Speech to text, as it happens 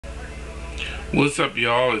What's up,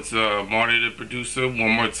 y'all? It's Marty the producer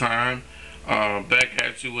one more time. Back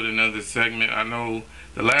at you with another segment. I know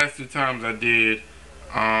the last two times I did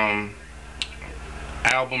um,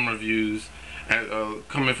 album reviews,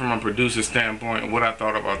 coming from a producer standpoint, what I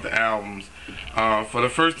thought about the albums. For the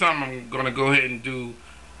first time, I'm going to go ahead and do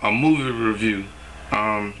a movie review.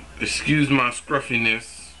 Excuse my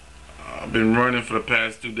scruffiness. I've been running for the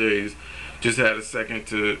past 2 days. Just had a second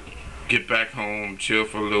to get back home, chill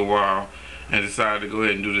for a little while, and decided to go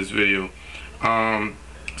ahead and do this video.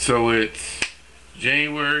 So it's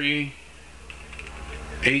January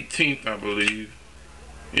 18th, I believe.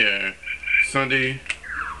 Yeah, Sunday,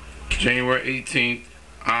 January 18th.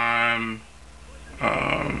 I'm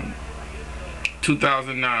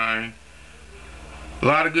 2009. A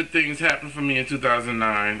lot of good things happened for me in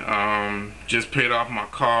 2009. Just paid off my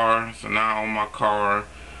car, so now I own my car.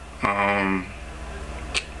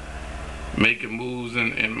 Making moves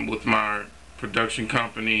and with my production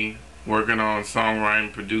company, working on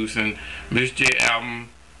songwriting, producing. Miss J album,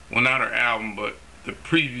 well, not her album, but the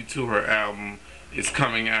preview to her album is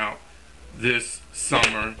coming out this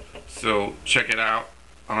summer, so check it out.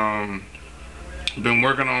 Been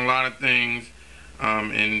working on a lot of things,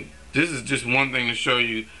 and this is just one thing to show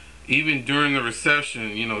you. Even during the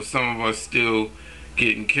recession, you know, some of us still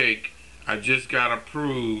getting cake. I just got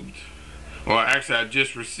approved. Well, actually, I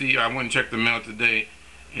just received, I went and checked the mail today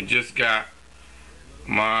and just got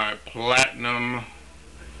my Platinum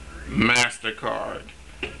MasterCard.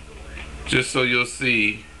 Just so you'll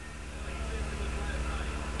see,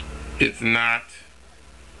 it's not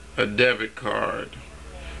a debit card.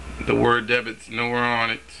 The word debit's nowhere on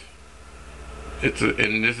it.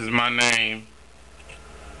 And this is my name.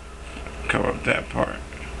 Cover up that part.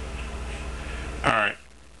 Alright,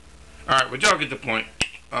 but y'all get the point.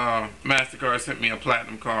 MasterCard sent me a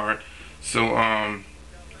platinum card, so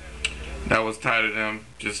that was tight of them,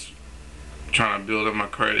 just trying to build up my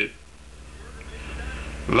credit.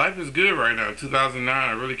 Life is good right now, 2009,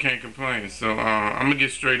 I really can't complain. So I'm gonna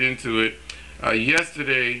get straight into it.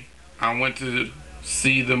 Yesterday I went to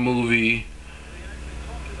see the movie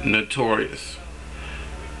Notorious.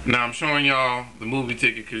 Now I'm showing y'all the movie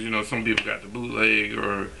ticket because, you know, some people got the bootleg,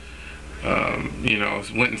 or you know,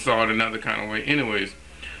 went and saw it another kind of way. Anyways,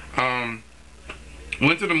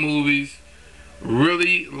 went to the movies,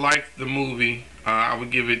 really liked the movie. I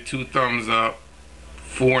would give it 2 thumbs up,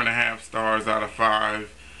 4.5 stars out of 5.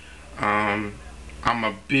 I'm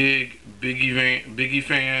a big Biggie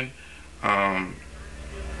fan.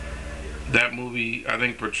 That movie, I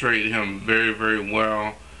think, portrayed him very, very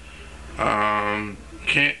well.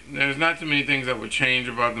 There's not too many things I would change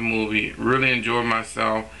about the movie. Really enjoyed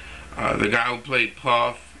myself. The guy who played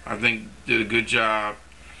Puff, I think, did a good job.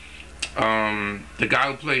 The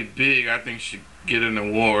guy who played Big, I think, should get an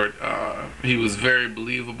award. He was very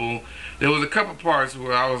believable. There was a couple parts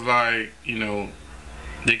where I was like, you know,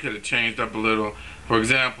 they could have changed up a little. For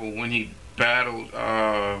example, when he battled,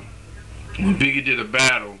 when Biggie did a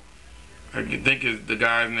battle, I think the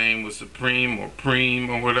guy's name was Supreme or Preem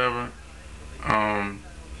or whatever.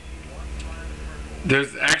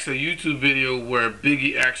 There's actually a YouTube video where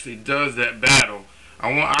Biggie actually does that battle.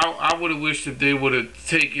 I would have wished that they would have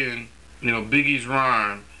taken, you know, Biggie's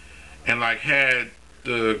rhyme and like had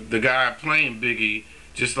the guy playing Biggie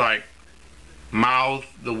just like mouth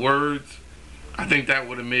the words. I think that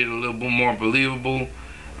would have made it a little bit more believable.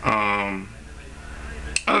 Other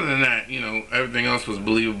than that, you know, everything else was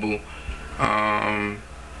believable.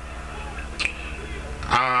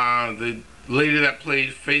 The lady that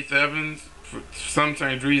played Faith Evans, for some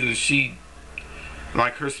strange reason, she,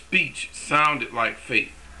 like, her speech sounded like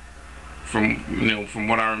Faith, from, you know, from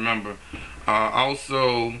what I remember.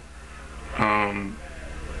 Also, I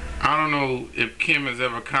don't know if Kim has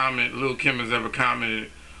ever commented, Lil Kim has ever commented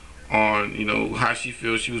on, you know, how she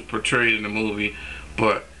feels she was portrayed in the movie,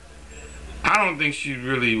 but I don't think she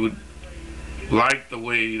really would like the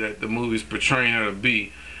way that the movie's portraying her to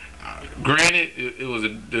be. Granted, it was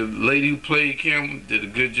the lady who played Kim did a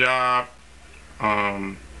good job,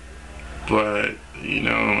 but, you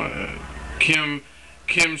know, Kim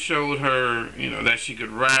showed her, you know, that she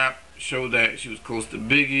could rap, showed that she was close to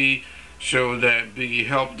Biggie, showed that Biggie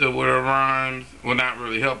helped her with her rhymes. Well, not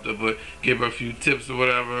really helped her, but gave her a few tips or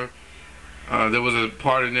whatever. There was a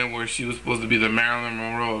part in there where she was supposed to be the Marilyn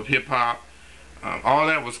Monroe of hip-hop. All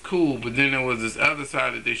that was cool, but then there was this other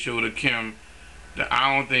side that they showed of Kim that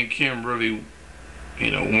I don't think Kim really,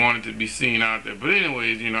 you know, wanted to be seen out there. But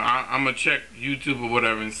anyways, you know, I'm going to check YouTube or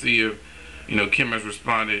whatever and see if, you know, Kim has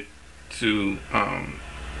responded to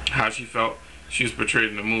how she felt she was portrayed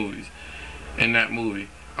in that movie.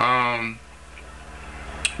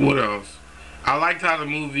 What else? I liked how the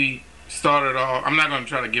movie started off. I'm not going to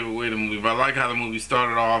try to give away the movie, but I like how the movie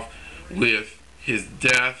started off with his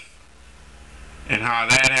death and how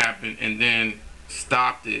that happened, and then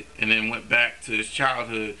stopped it, and then went back to his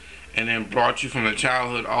childhood, and then brought you from the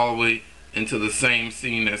childhood all the way into the same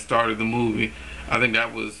scene that started the movie. I think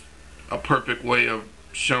that was a perfect way of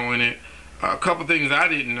showing it. A couple things I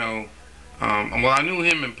didn't know. Well, I knew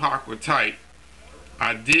him and Pac were tight.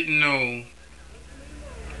 I didn't know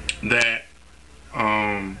that,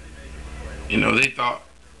 they thought,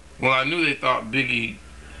 well, I knew they thought Biggie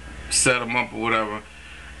set him up or whatever.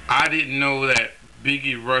 I didn't know that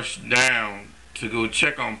Biggie rushed down to go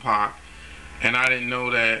check on Pac, and I didn't know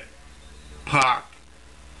that Pac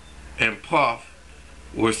and Puff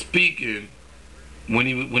were speaking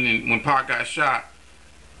when Pac got shot.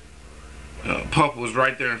 Puff was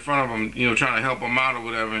right there in front of him, trying to help him out or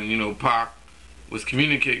whatever, and Pac was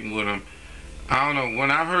communicating with him. I don't know. When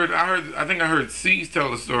I think I heard C's tell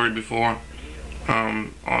the story before,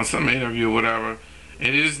 on some interview or whatever,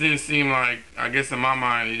 and it just didn't seem like, I guess in my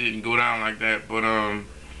mind, it didn't go down like that. But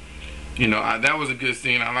that was a good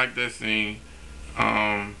scene. I like that scene.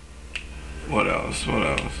 What else?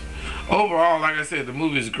 Overall, like I said, the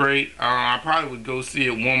movie is great. I probably would go see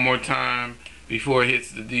it one more time before it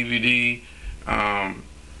hits the DVD.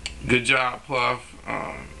 Good job, Puff.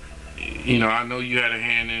 I know you had a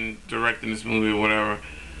hand in directing this movie or whatever.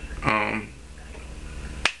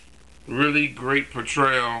 Really great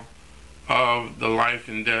portrayal of the life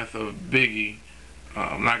and death of Biggie.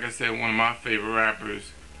 Like I said, one of my favorite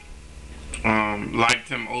rappers. Liked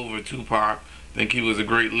him over Tupac. Think he was a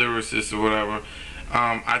great lyricist or whatever.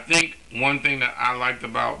 I think one thing that I liked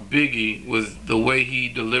about Biggie was the way he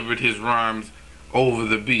delivered his rhymes over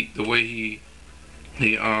the beat. The way he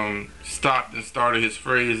stopped and started his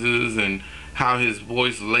phrases, and how his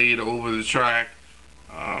voice laid over the track.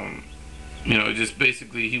 Just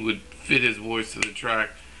basically he would fit his voice to the track.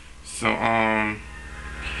 So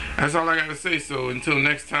that's all I gotta say. So until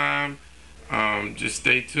next time, just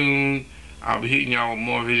stay tuned. I'll be hitting y'all with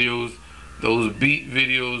more videos. Those beat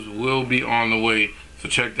videos will be on the way, so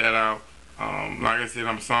check that out. Like I said,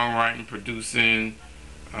 I'm songwriting, producing,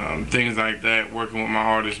 things like that, working with my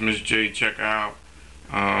artist Miss J. Check out.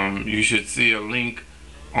 You should see a link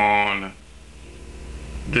on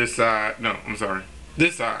this side. No, I'm sorry,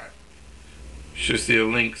 this side. You should see a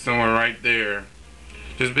link somewhere right there.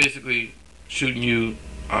 Just basically shooting you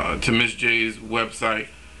to Miss J's website,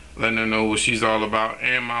 letting her know what she's all about,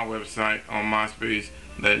 and my website on MySpace,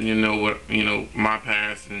 letting you know what, my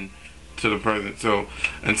past and to the present. So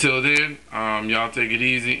until then, y'all take it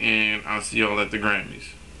easy, and I'll see y'all at the Grammys.